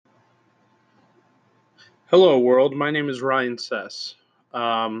Hello, world. My name is Ryan Sess.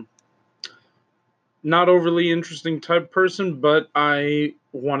 Um, Not overly interesting type person, but I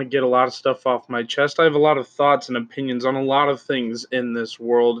want to get a lot of stuff off my chest. I have a lot of thoughts and opinions on a lot of things in this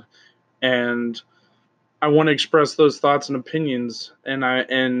world, and I want to express those thoughts and opinions.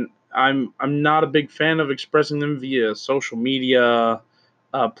 I'm not a big fan of expressing them via social media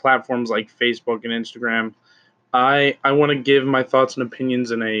platforms like Facebook and Instagram. I want to give my thoughts and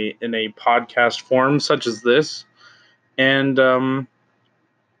opinions in a podcast form such as this, and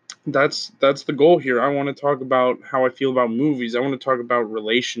that's the goal here. I want to talk about how I feel about movies. I want to talk about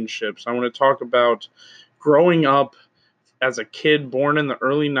relationships. I want to talk about growing up as a kid born in the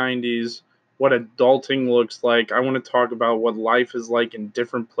early 90s, what adulting looks like. I want to talk about what life is like in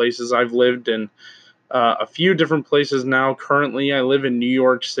different places. I've lived in a few different places now. Currently, I live in New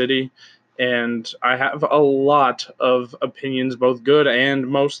York City, and I have a lot of opinions, both good and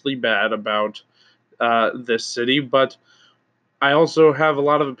mostly bad, about this city. But I also have a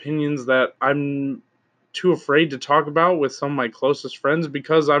lot of opinions that I'm too afraid to talk about with some of my closest friends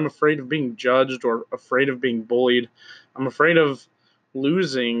because I'm afraid of being judged or afraid of being bullied. I'm afraid of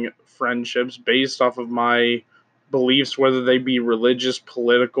losing friendships based off of my beliefs, whether they be religious,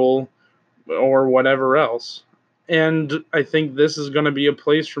 political, or whatever else. And I think this is going to be a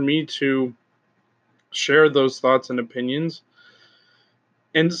place for me to share those thoughts and opinions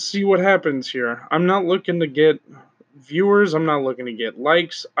and see what happens here. I'm not looking to get viewers, I'm not looking to get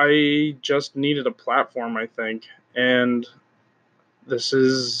likes. I just needed a platform, I think. And this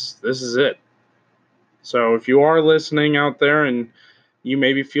is it. So if you are listening out there and you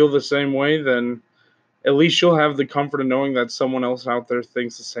maybe feel the same way, then at least you'll have the comfort of knowing that someone else out there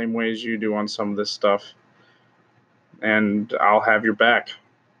thinks the same way as you do on some of this stuff. And I'll have your back.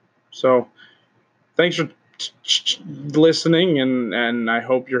 So thanks for listening, and I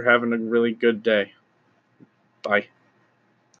hope you're having a really good day. Bye.